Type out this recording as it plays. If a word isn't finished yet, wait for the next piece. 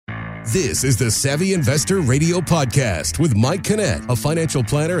This is the Savvy Investor Radio Podcast with Mike Kinnett, a financial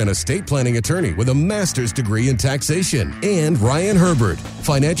planner and estate planning attorney with a master's degree in taxation, and Ryan Herbert,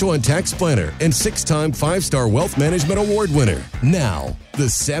 financial and tax planner and 6-time 5-star wealth management award winner. Now, the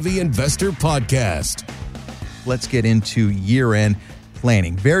Savvy Investor Podcast. Let's get into year-end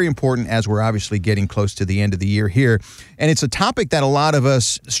planning. Very important as we're obviously getting close to the end of the year here. And it's a topic that a lot of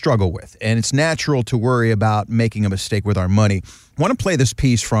us struggle with. And it's natural to worry about making a mistake with our money. I want to play this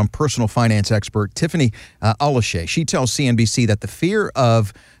piece from personal finance expert Tiffany Ulashe. She tells CNBC that the fear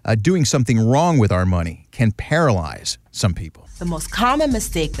of doing something wrong with our money can paralyze some people. The most common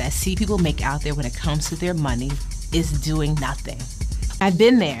mistake that I see people make out there when it comes to their money is doing nothing. I've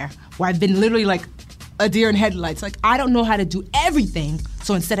been there where I've been literally like a deer in headlights. Like, I don't know how to do everything,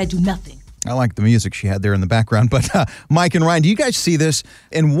 so instead I do nothing. I like the music she had there in the background. But Mike and Ryan, do you guys see this?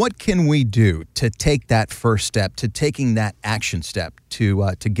 And what can we do to take that first step, to taking that action step,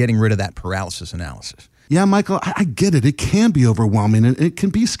 to getting rid of that paralysis analysis? Yeah, Michael, I get it. It can be overwhelming and it can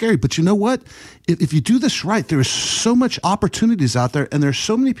be scary. But you know what? If you do this right, there is so much opportunities out there, and there's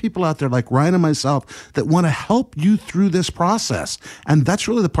so many people out there like Ryan and myself that want to help you through this process. And that's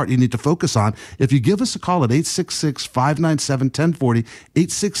really the part you need to focus on. If you give us a call at 866-597-1040,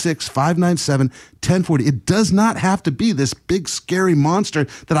 866-597-1040, it does not have to be this big, scary monster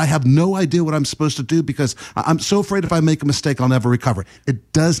that I have no idea what I'm supposed to do because I'm so afraid if I make a mistake, I'll never recover.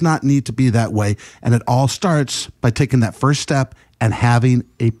 It does not need to be that way. And it all starts by taking that first step and having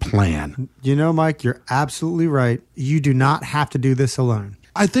a plan. You know, Mike, you're absolutely right. You do not have to do this alone.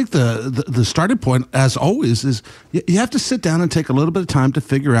 I think the starting point, as always, is you have to sit down and take a little bit of time to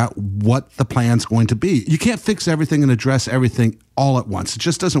figure out what the plan's going to be. You can't fix everything and address everything all at once. It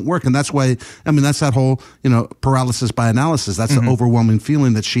just doesn't work. And that's why, that's that whole, paralysis by analysis. That's the overwhelming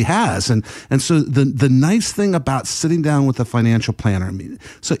feeling that she has. And so the nice thing about sitting down with a financial planner,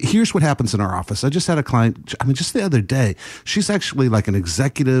 so here's what happens in our office. I just had a client, just the other day, she's actually like an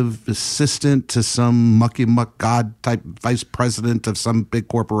executive assistant to some mucky muck god type vice president of some big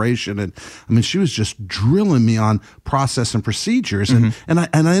corporation. And she was just drilling me on process and procedures. And I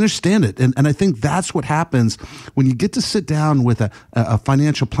understand it. And I think that's what happens when you get to sit down with a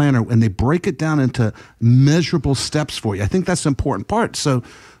financial planner and they break it down into measurable steps for you. I think that's the important part. So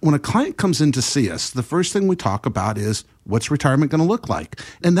when a client comes in to see us, the first thing we talk about is what's retirement going to look like?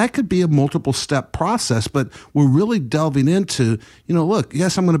 And that could be a multiple step process, but we're really delving into, look,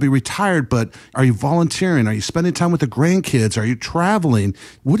 yes, I'm going to be retired, but are you volunteering? Are you spending time with the grandkids? Are you traveling?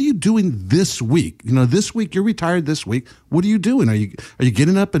 What are you doing this week? This week, you're retired this week. What are you doing? Are you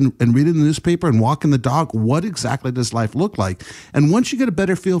getting up and reading the newspaper and walking the dog? What exactly does life look like? And once you get a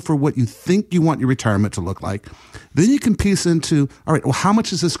better feel for what you think you want your retirement to look like, then you can piece into, all right, well, how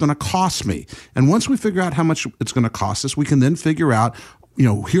much is this going to cost me? And once we figure out how much it's going to cost us, we can then figure out,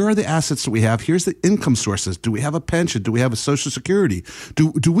 here are the assets that we have. Here's the income sources. Do we have a pension? Do we have a Social Security?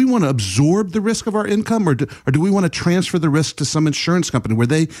 Do we want to absorb the risk of our income, or do we want to transfer the risk to some insurance company where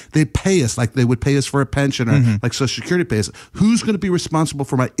they pay us like they would pay us for a pension or like Social Security pays us? Who's going to be responsible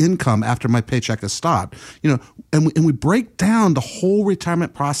for my income after my paycheck has stopped? And we break down the whole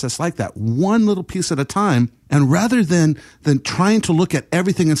retirement process like that, one little piece at a time. And rather than trying to look at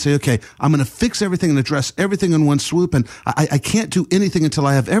everything and say, okay, I'm going to fix everything and address everything in one swoop, and I can't do anything until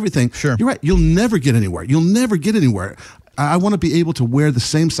I have everything. Sure. You're right. You'll never get anywhere. I want to be able to wear the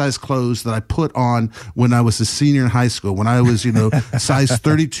same size clothes that I put on when I was a senior in high school, when I was, size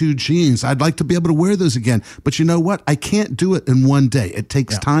 32 jeans. I'd like to be able to wear those again. But you know what? I can't do it in one day. It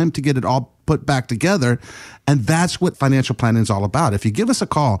takes time to get it all put back together. And that's what financial planning is all about. If you give us a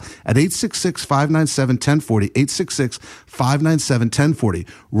call at 866-597-1040, 866-597-1040,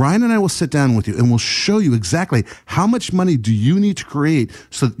 Ryan and I will sit down with you and we'll show you exactly how much money do you need to create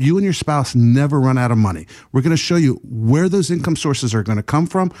so that you and your spouse never run out of money. We're going to show you where those income sources are going to come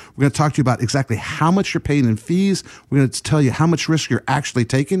from. We're going to talk to you about exactly how much you're paying in fees. We're going to tell you how much risk you're actually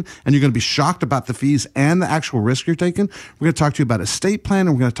taking, and you're going to be shocked about the fees and the actual risk you're taking. We're going to talk to you about estate planning,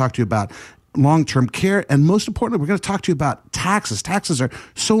 and we're going to talk to you about long-term care. And most importantly, we're going to talk to you about taxes. Taxes are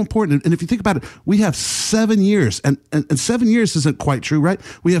so important. And if you think about it, we have 7 years, and 7 years isn't quite true, right?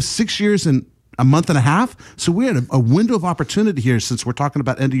 We have 6 years and a month and a half. So we're at a window of opportunity here since we're talking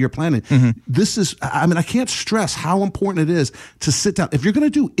about end of year planning. This is, I can't stress how important it is to sit down. If you're going to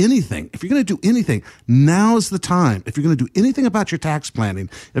do anything, now is the time. If you're going to do anything about your tax planning,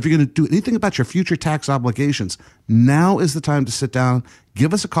 if you're going to do anything about your future tax obligations, now is the time to sit down.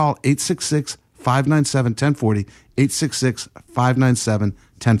 Give us a call, 866 866-597-1040,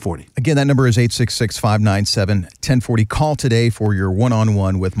 866-597-1040. Again, that number is 866-597-1040. Call today for your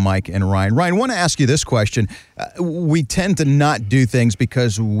one-on-one with Mike and Ryan. Ryan, I want to ask you this question. We tend to not do things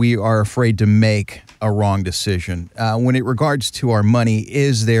because we are afraid to make a wrong decision. When it regards to our money,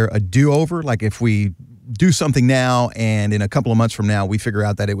 is there a do-over? Like if we do something now and in a couple of months from now we figure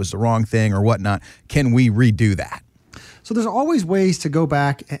out that it was the wrong thing or whatnot, can we redo that? So there's always ways to go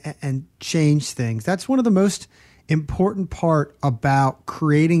back and change things. That's one of the most important part about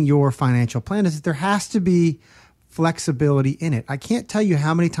creating your financial plan is that there has to be flexibility in it. I can't tell you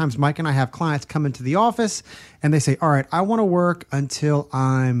how many times Mike and I have clients come into the office and they say, all right, I want to work until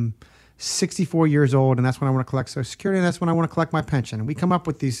I'm 64 years old and that's when I want to collect Social Security and that's when I want to collect my pension. And we come up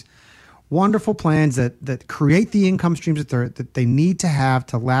with these wonderful plans that create the income streams that they need to have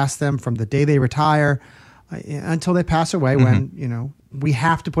to last them from the day they retire until they pass away when, we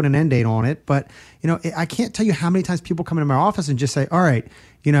have to put an end date on it. But, I can't tell you how many times people come into my office and just say, all right,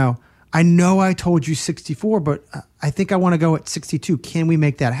 I know I told you 64, but I think I want to go at 62. Can we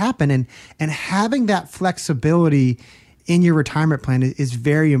make that happen? And having that flexibility in your retirement plan is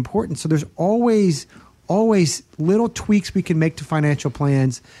very important. So there's always little tweaks we can make to financial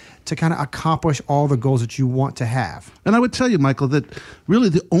plans to kind of accomplish all the goals that you want to have. And I would tell you, Michael, that really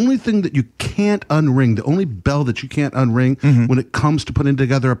the only thing that you can't unring, the only bell that you can't unring when it comes to putting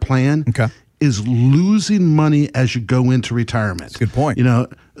together a plan is losing money as you go into retirement. That's a good point.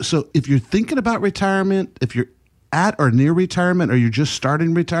 So if you're thinking about retirement, if you're at or near retirement or you're just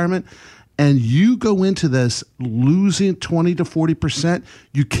starting retirement, and you go into this losing 20 to 40%,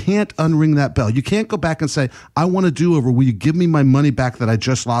 you can't unring that bell. You can't go back and say, I want to do over. Will you give me my money back that I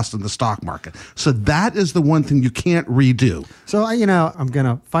just lost in the stock market? So that is the one thing you can't redo. So, I'm going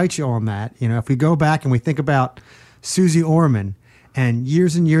to fight you on that. If we go back and we think about Susie Orman, and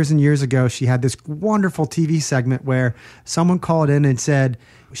years and years and years ago, she had this wonderful TV segment where someone called in and said,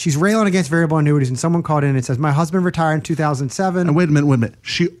 she's railing against variable annuities, and someone called in and says, my husband retired in 2007. And wait a minute.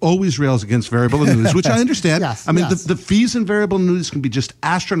 She always rails against variable annuities, which I understand. Yes, I mean, the fees in variable annuities can be just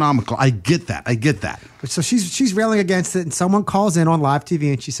astronomical. I get that. So she's railing against it, and someone calls in on live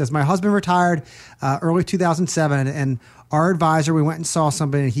TV, and she says, my husband retired early 2007, and our advisor, we went and saw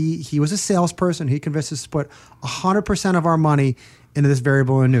somebody, and he was a salesperson. He convinced us to put 100% of our money into this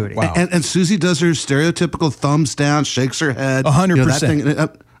variable annuity. Wow. And Susie does her stereotypical thumbs down, shakes her head.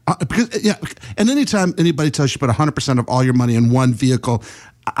 100%. And anytime anybody tells you to put 100% of all your money in one vehicle,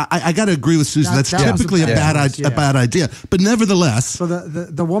 I got to agree with Susie. That's typically a bad idea. But nevertheless. So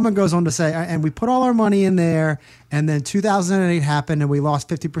the woman goes on to say, and we put all our money in there, and then 2008 happened, and we lost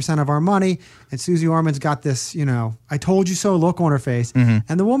 50% of our money. And Susie Orman's got this, I told you so look on her face.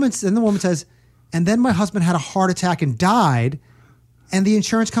 And the woman says, and then my husband had a heart attack and died, and the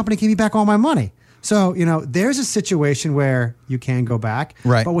insurance company gave me back all my money. So, there's a situation where you can go back.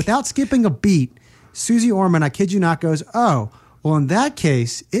 Right. But without skipping a beat, Susie Orman, I kid you not, goes, oh, well, in that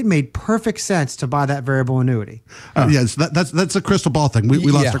case, it made perfect sense to buy that variable annuity. Yes, that's a crystal ball thing. We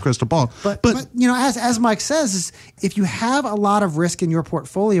lost our crystal ball. But as Mike says, is if you have a lot of risk in your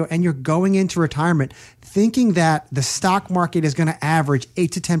portfolio and you're going into retirement thinking that the stock market is going to average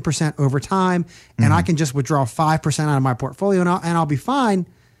 8 to 10% over time, and I can just withdraw 5% out of my portfolio and I'll be fine,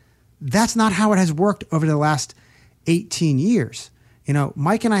 that's not how it has worked over the last 18 years.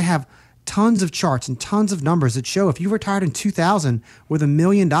 Mike and I have tons of charts and tons of numbers that show if you retired in 2000 with $1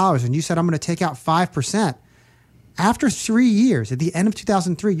 million and you said, I'm going to take out 5%, after 3 years, at the end of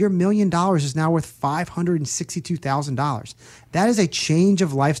 2003, your $1 million is now worth $562,000. That is a change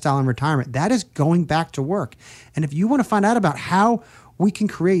of lifestyle in retirement. That is going back to work. And if you want to find out about how we can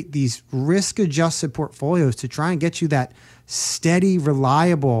create these risk-adjusted portfolios to try and get you that steady,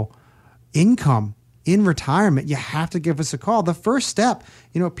 reliable income in retirement, you have to give us a call. The first step,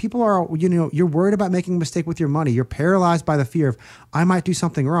 people are, you're worried about making a mistake with your money. You're paralyzed by the fear of, I might do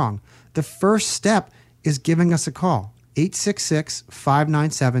something wrong. The first step is giving us a call.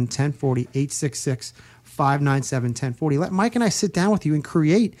 866-597-1040, 866-597-1040. Let Mike and I sit down with you and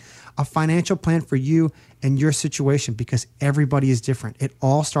create a financial plan for you and your situation, because everybody is different. It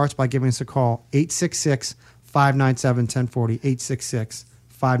all starts by giving us a call, 866-597-1040,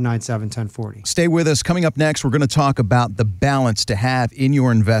 866-597-1040. Stay with us. Coming up next, we're going to talk about the balance to have in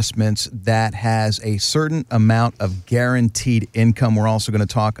your investments that has a certain amount of guaranteed income. We're also going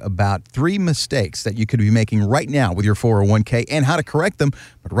to talk about 3 mistakes that you could be making right now with your 401k and how to correct them.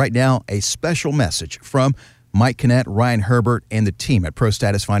 But right now, a special message from Mike Kinnett, Ryan Herbert, and the team at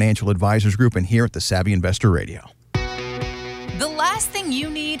ProStatus Financial Advisors Group and here at the Savvy Investor Radio. The last thing you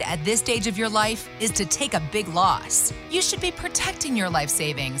need at this stage of your life is to take a big loss. You should be protecting your life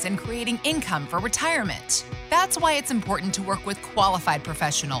savings and creating income for retirement. That's why it's important to work with qualified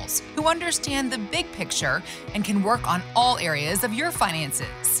professionals who understand the big picture and can work on all areas of your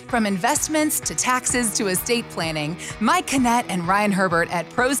finances. From investments to taxes to estate planning, Mike Kinnett and Ryan Herbert at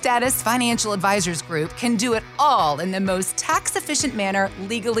ProStatus Financial Advisors Group can do it all in the most tax-efficient manner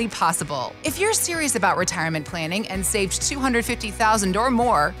legally possible. If you're serious about retirement planning and saved $250,000 or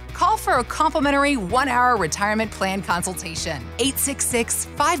more, call for a complimentary 1-hour retirement plan consultation.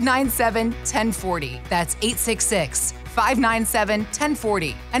 866-597-1040. That's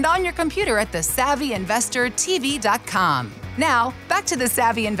 866-597-1040. And on your computer at thesavvyinvestortv.com. Now, back to the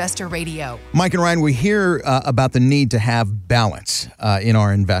Savvy Investor Radio. Mike and Ryan, we hear about the need to have balance in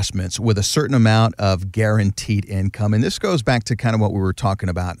our investments with a certain amount of guaranteed income. And this goes back to kind of what we were talking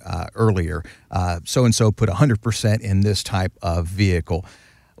about earlier. So-and-so put 100% in this type of vehicle.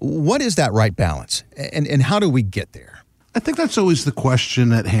 What is that right balance? And how do we get there? I think that's always the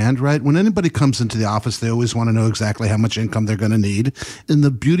question at hand, right? When anybody comes into the office, they always want to know exactly how much income they're going to need. And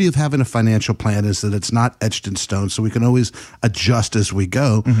the beauty of having a financial plan is that it's not etched in stone, so we can always adjust as we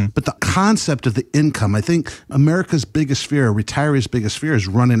go. Mm-hmm. But the concept of the income, I think America's biggest fear, retirees' biggest fear, is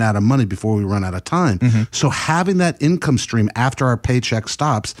running out of money before we run out of time. Mm-hmm. So having that income stream after our paycheck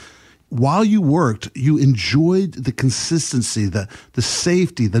stops, while you worked, you enjoyed the consistency, the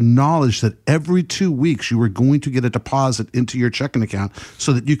safety, the knowledge that every 2 weeks you were going to get a deposit into your checking account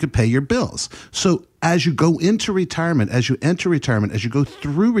so that you could pay your bills. So as you go into retirement, as you enter retirement, as you go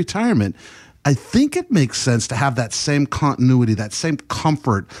through retirement, I think it makes sense to have that same continuity, that same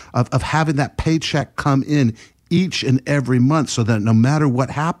comfort of having that paycheck come in each and every month, so that no matter what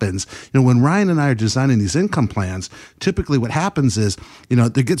happens, when Ryan and I are designing these income plans, typically what happens is,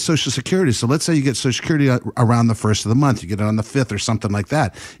 they get Social Security. So let's say you get Social Security around the 1st of the month, you get it on the 5th or something like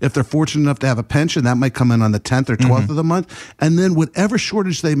that. If they're fortunate enough to have a pension, that might come in on the 10th or 12th of the month. And then whatever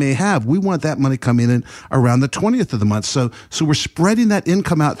shortage they may have, we want that money coming in around the 20th of the month. So we're spreading that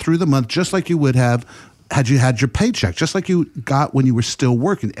income out through the month, just like you would have had you had your paycheck, just like you got when you were still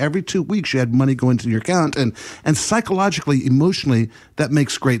working. Every 2 weeks you had money go into your account, and psychologically, emotionally, that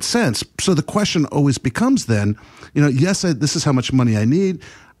makes great sense. So the question always becomes then, yes, this is how much money I need.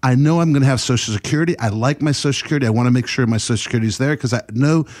 I know I'm going to have Social Security. I like my Social Security. I want to make sure my Social Security is there because I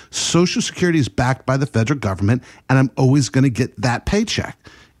know Social Security is backed by the federal government, and I'm always going to get that paycheck.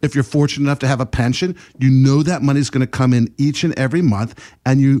 If you're fortunate enough to have a pension, you know that money is going to come in each and every month,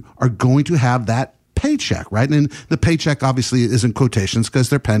 and you are going to have that paycheck, right? And the paycheck obviously is in quotations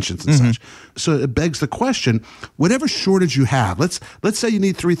because they're pensions and such. So it begs the question, whatever shortage you have, let's say you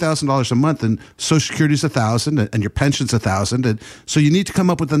need $3,000 a month and Social Security is $1,000 and your pension's $1,000, and so you need to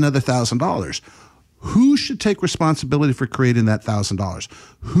come up with another $1,000. Who should take responsibility for creating that $1,000?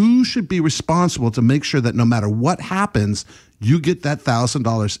 Who should be responsible to make sure that no matter what happens, you get that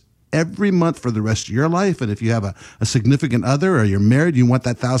 $1,000 every month for the rest of your life? And if you have a significant other or you're married, you want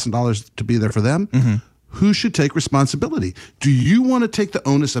that $1,000 to be there for them. Who should take responsibility? Do you want to take the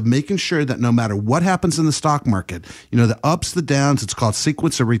onus of making sure that no matter what happens in the stock market, the ups, the downs, it's called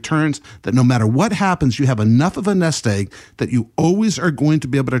sequence of returns, that no matter what happens, you have enough of a nest egg that you always are going to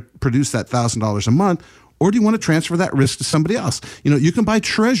be able to produce that $1,000 a month? Or do you want to transfer that risk to somebody else? You can buy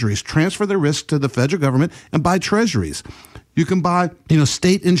treasuries, transfer the risk to the federal government and buy treasuries. You can buy,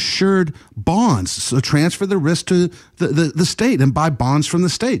 state-insured bonds, so transfer the risk to the state and buy bonds from the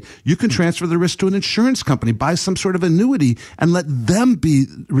state. You can transfer the risk to an insurance company, buy some sort of annuity, and let them be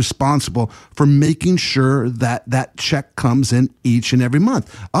responsible for making sure that that check comes in each and every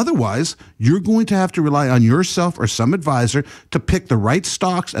month. Otherwise, you're going to have to rely on yourself or some advisor to pick the right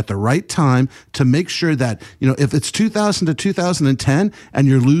stocks at the right time to make sure that, if it's 2000 to 2010 and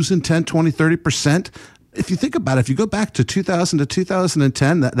you're losing 10, 20, 30%, if you think about it, if you go back to 2000 to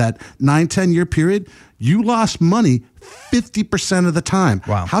 2010, that 9-10 year period, you lost money 50% of the time.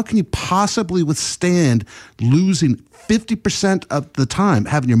 Wow. How can you possibly withstand losing 50% of the time,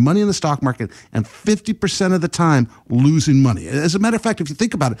 having your money in the stock market, and 50% of the time losing money? As a matter of fact, if you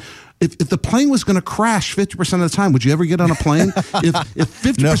think about it, if the plane was going to crash 50% of the time, would you ever get on a plane? If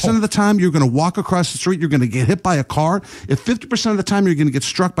 50% of the time you're going to walk across the street, you're going to get hit by a car. If 50% of the time you're going to get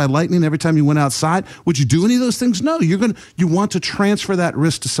struck by lightning every time you went outside, would you do any of those things? No, you want to transfer that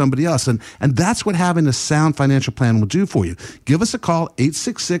risk to somebody else. And that's what having a sound financial plan will do for you. Give us a call,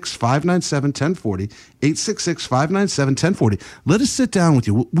 866-597-1040, 866-597-1040. Let us sit down with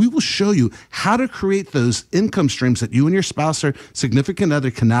you. We will show you how to create those income streams that you and your spouse or significant other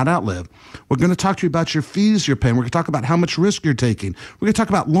cannot outlive. We're going to talk to you about your fees you're paying. We're going to talk about how much risk you're taking. We're going to talk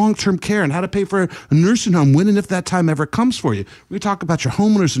about long-term care and how to pay for a nursing home when and if that time ever comes for you. We're going to talk about your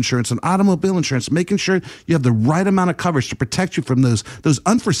homeowner's insurance and automobile insurance, making sure you have the right amount of coverage to protect you from those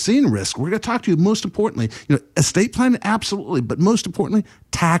unforeseen risks. We're going to talk to you, most importantly, estate planning, absolutely, but most importantly,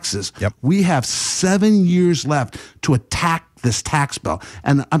 taxes. Yep. We have 7 years left to attack this tax bill.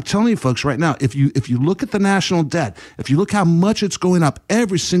 And I'm telling you folks right now, if you look at the national debt, if you look how much it's going up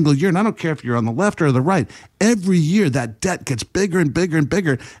every single year, and I don't care if you're on the left or the right, every year that debt gets bigger and bigger and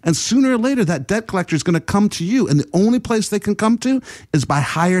bigger. And sooner or later, that debt collector is going to come to you. And the only place they can come to is by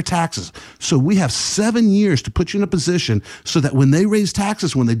higher taxes. So we have 7 years to put you in a position so that when they raise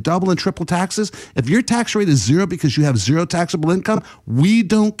taxes, when they double and triple taxes, if your tax rate is zero because you have zero taxable income, we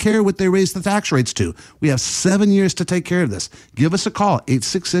don't care what they raise the tax rates to. We have 7 years to take care of this. Give us a call,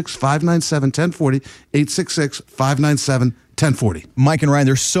 866-597-1040, 866-597-1040. Mike and Ryan,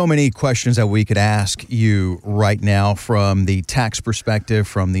 there's so many questions that we could ask you right now from the tax perspective,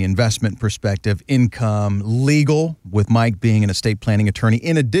 from the investment perspective, income, legal, with Mike being an estate planning attorney,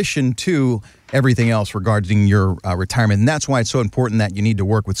 in addition to everything else regarding your retirement. And that's why it's so important that you need to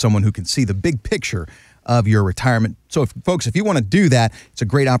work with someone who can see the big picture of your retirement. So, folks, if you want to do that, it's a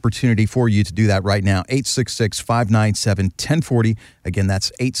great opportunity for you to do that right now. 866-597-1040. Again,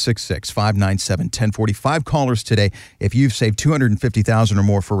 that's 866-597-1040. 5 callers today. If you've saved $250,000 or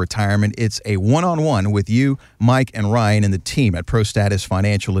more for retirement, it's a one-on-one with you, Mike, and Ryan and the team at ProStatus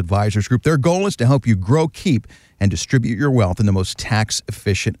Financial Advisors Group. Their goal is to help you grow, keep, and distribute your wealth in the most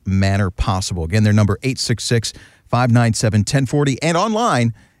tax-efficient manner possible. Again, their number, 866-597-1040, and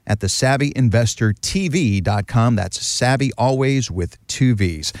online at thesavvyinvestortv.com. That's Savvy, always with 2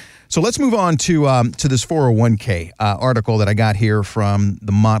 V's. So let's move on to this 401k article that I got here from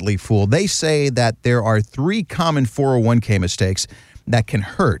the Motley Fool. They say that there are 3 common 401k mistakes that can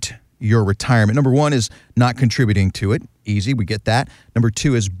hurt your retirement. Number 1 is not contributing to it. Easy, we get that. Number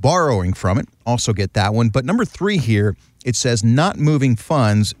 2 is borrowing from it. Also get that one. But number 3 here, it says not moving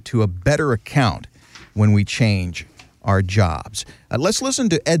funds to a better account when we change our jobs. Let's listen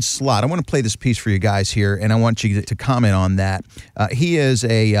to Ed Slott. I want to play this piece for you guys here, and I want you to comment on that. He is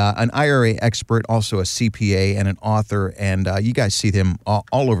an IRA expert, also a CPA and an author, and you guys see him all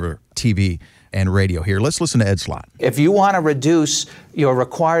over TV and radio here. Let's listen to Ed Slott. If you want to reduce your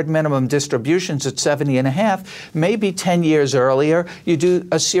required minimum distributions at 70.5, maybe 10 years earlier, you do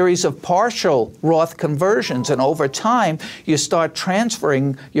a series of partial Roth conversions, and over time, you start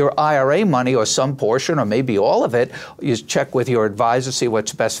transferring your IRA money, or some portion, or maybe all of it. You check with your advisor, see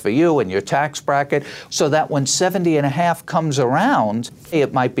what's best for you and your tax bracket, so that when 70.5 comes around,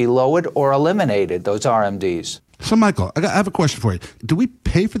 it might be lowered or eliminated, those RMDs. So, Michael, I have a question for you. Do we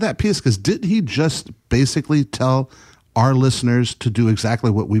pay for that piece? Because didn't he just basically tell our listeners to do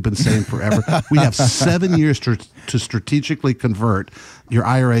exactly what we've been saying forever? We have 7 years to strategically convert your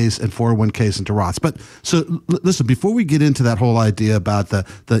IRAs and 401ks into Roths. But so listen, before we get into that whole idea about the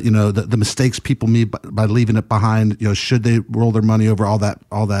mistakes people make by leaving it behind, should they roll their money over, all that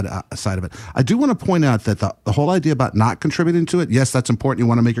side of it, I do want to point out that the whole idea about not contributing to it, yes, that's important. You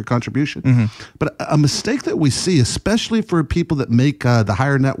want to make your contribution. Mm-hmm. But a mistake that we see, especially for people that make the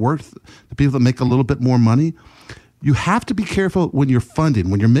higher net worth, the people that make a little bit more money, you have to be careful when you're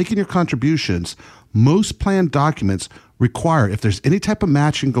funding, when you're making your contributions. Most plan documents require, if there's any type of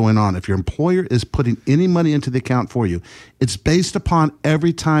matching going on, if your employer is putting any money into the account for you, it's based upon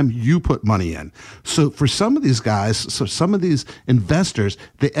every time you put money in. So for some of these guys, some of these investors,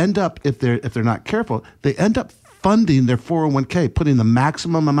 they end up, if they're not careful, they end up funding their 401k, putting the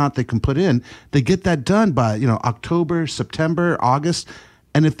maximum amount they can put in. They get that done by October, September, August.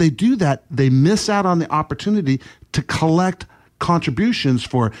 And if they do that, they miss out on the opportunity to collect contributions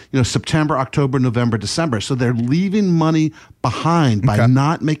for September, October, November, December. So they're leaving money behind by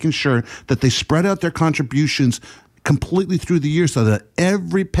not making sure that they spread out their contributions completely through the year, so that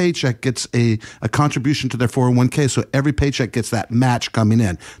every paycheck gets a contribution to their 401k, so every paycheck gets that match coming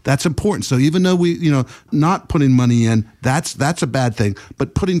in. That's important. So even though we, not putting money in, that's a bad thing,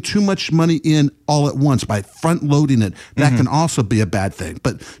 but putting too much money in all at once by front loading it, that can also be a bad thing.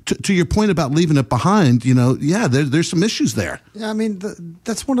 But to your point about leaving it behind, there's some issues there. Yeah, I mean,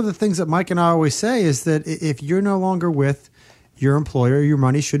 that's one of the things that Mike and I always say is that if you're no longer with your employer, your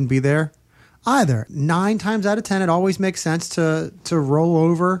money shouldn't be there either. 9 times out of 10, it always makes sense to roll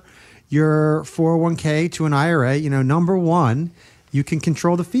over your 401k to an IRA. Number one, you can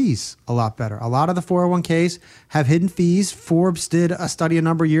control the fees a lot better. A lot of the 401ks have hidden fees. Forbes did a study a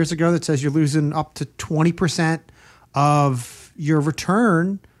number of years ago that says you're losing up to 20% of your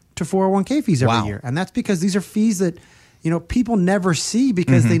return to 401k fees every year. And that's because these are fees that, people never see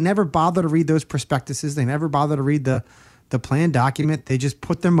because they never bother to read those prospectuses. They never bother to read the plan document. They just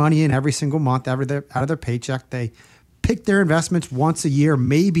put their money in every single month out of their paycheck. They pick their investments once a year,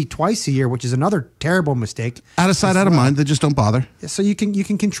 maybe twice a year, which is another terrible mistake. Out of sight, out of mind. They just don't bother. So you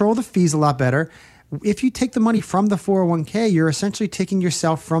can control the fees a lot better. If you take the money from the 401k, you're essentially taking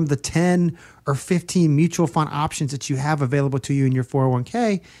yourself from the 10 or 15 mutual fund options that you have available to you in your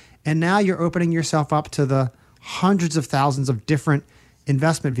 401k, and now you're opening yourself up to the hundreds of thousands of different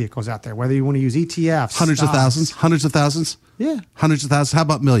investment vehicles out there, whether you want to use ETFs, hundreds of thousands. Yeah. Hundreds of thousands. How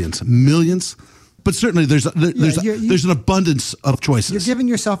about millions? Millions? But certainly there's an abundance of choices. You're giving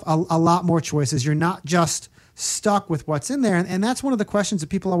yourself a lot more choices. You're not just stuck with what's in there. And that's one of the questions that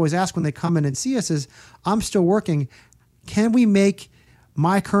people always ask when they come in and see us is, I'm still working. Can we make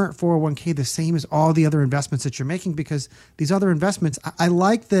my current 401k the same as all the other investments that you're making? Because these other investments, I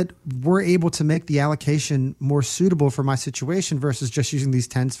like that we're able to make the allocation more suitable for my situation versus just using these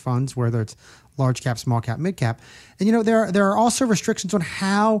 10 funds, whether it's large cap, small cap, mid cap. And there are also restrictions on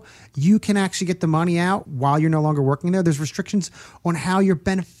how you can actually get the money out while you're no longer working there. There's restrictions on how your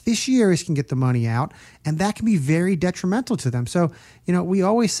beneficiaries can get the money out, and that can be very detrimental to them. So, we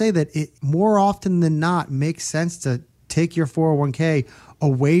always say that it more often than not makes sense to take your 401k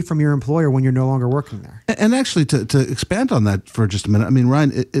away from your employer when you're no longer working there. And actually, to expand on that for just a minute, I mean,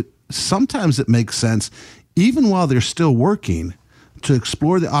 Ryan, sometimes it makes sense, even while they're still working, to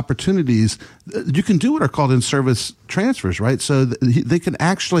explore the opportunities. You can do what are called in-service transfers, right? So they can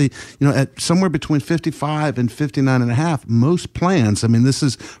actually, at somewhere between 55 and 59 and a half, most plans, I mean, this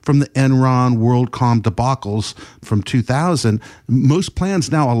is from the Enron WorldCom debacles from 2000, most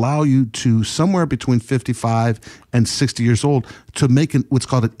plans now allow you to somewhere between 55 and 60 years old to make what's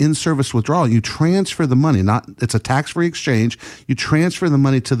called an in-service withdrawal. You transfer the money, it's a tax-free exchange. You transfer the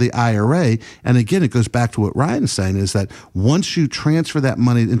money to the IRA. And again, it goes back to what Ryan is saying, is that once you transfer that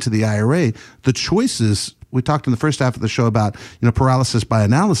money into the IRA, the choices, we talked in the first half of the show about, paralysis by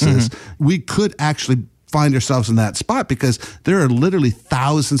analysis. We could actually find ourselves in that spot because there are literally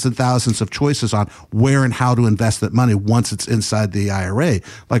thousands and thousands of choices on where and how to invest that money once it's inside the IRA.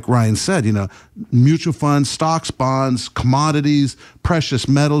 Like Ryan said, mutual funds, stocks, bonds, commodities, precious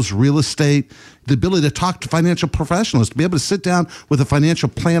metals, real estate, the ability to talk to financial professionals, to be able to sit down with a financial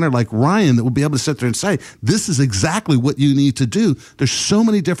planner like Ryan that will be able to sit there and say, this is exactly what you need to do. There's so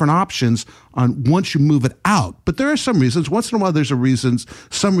many different options on once you move it out. But there are some reasons. Once in a while, there's some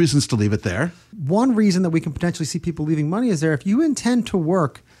reasons to leave it there. One reason that we can potentially see people leaving money is there. If you intend to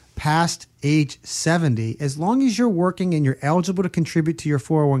work past age 70, as long as you're working and you're eligible to contribute to your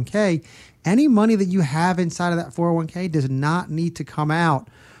 401k, any money that you have inside of that 401k does not need to come out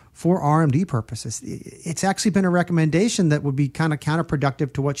for RMD purposes. It's actually been a recommendation that would be kind of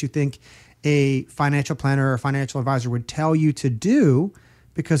counterproductive to what you think a financial planner or a financial advisor would tell you to do,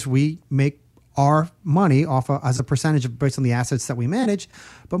 because we make our money as a percentage based on the assets that we manage.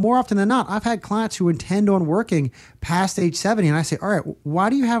 But more often than not, I've had clients who intend on working past age 70, and I say, all right, why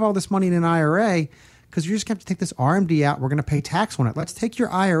do you have all this money in an IRA? Because you're just going to have to take this RMD out. We're going to pay tax on it. Let's take your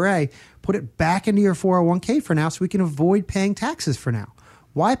IRA, put it back into your 401k for now so we can avoid paying taxes for now.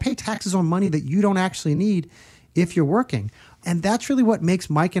 Why pay taxes on money that you don't actually need if you're working? And that's really what makes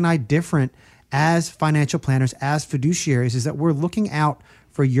Mike and I different as financial planners, as fiduciaries, is that we're looking out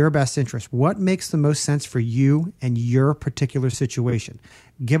for your best interest. What makes the most sense for you and your particular situation?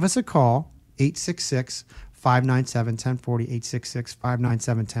 Give us a call, 866-597-1040,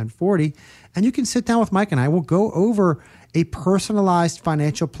 866-597-1040, and you can sit down with Mike and I. We'll go over a personalized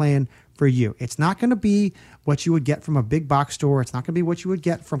financial plan for you. It's not going to be what you would get from a big box store. It's not going to be what you would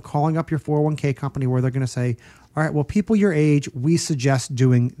get from calling up your 401k company where they're going to say, all right, well, people your age, we suggest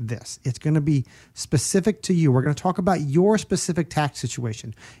doing this. It's going to be specific to you. We're going to talk about your specific tax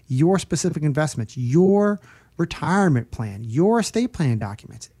situation, your specific investments, your retirement plan, your estate plan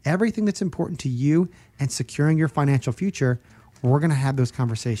documents, everything that's important to you and securing your financial future. We're going to have those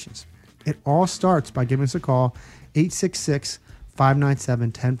conversations. It all starts by giving us a call, 866-597-1040,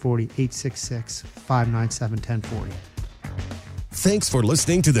 866-597-1040. Thanks for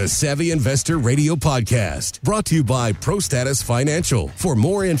listening to the Savvy Investor Radio Podcast, brought to you by ProStatus Financial. For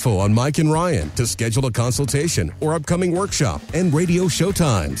more info on Mike and Ryan, to schedule a consultation or upcoming workshop and radio show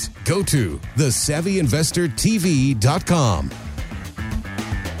times, go to thesavvyinvestortv.com.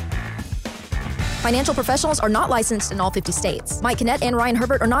 Financial professionals are not licensed in all 50 states. Mike Kinnett and Ryan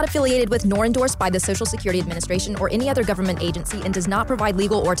Herbert are not affiliated with nor endorsed by the Social Security Administration or any other government agency and does not provide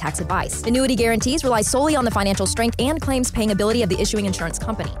legal or tax advice. Annuity guarantees rely solely on the financial strength and claims paying ability of the issuing insurance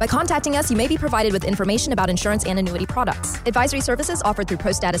company. By contacting us, you may be provided with information about insurance and annuity products. Advisory services offered through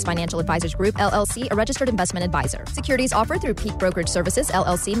ProStatus Financial Advisors Group, LLC, a registered investment advisor. Securities offered through Peak Brokerage Services,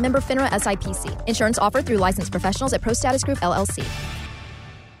 LLC, member FINRA SIPC. Insurance offered through licensed professionals at ProStatus Group, LLC.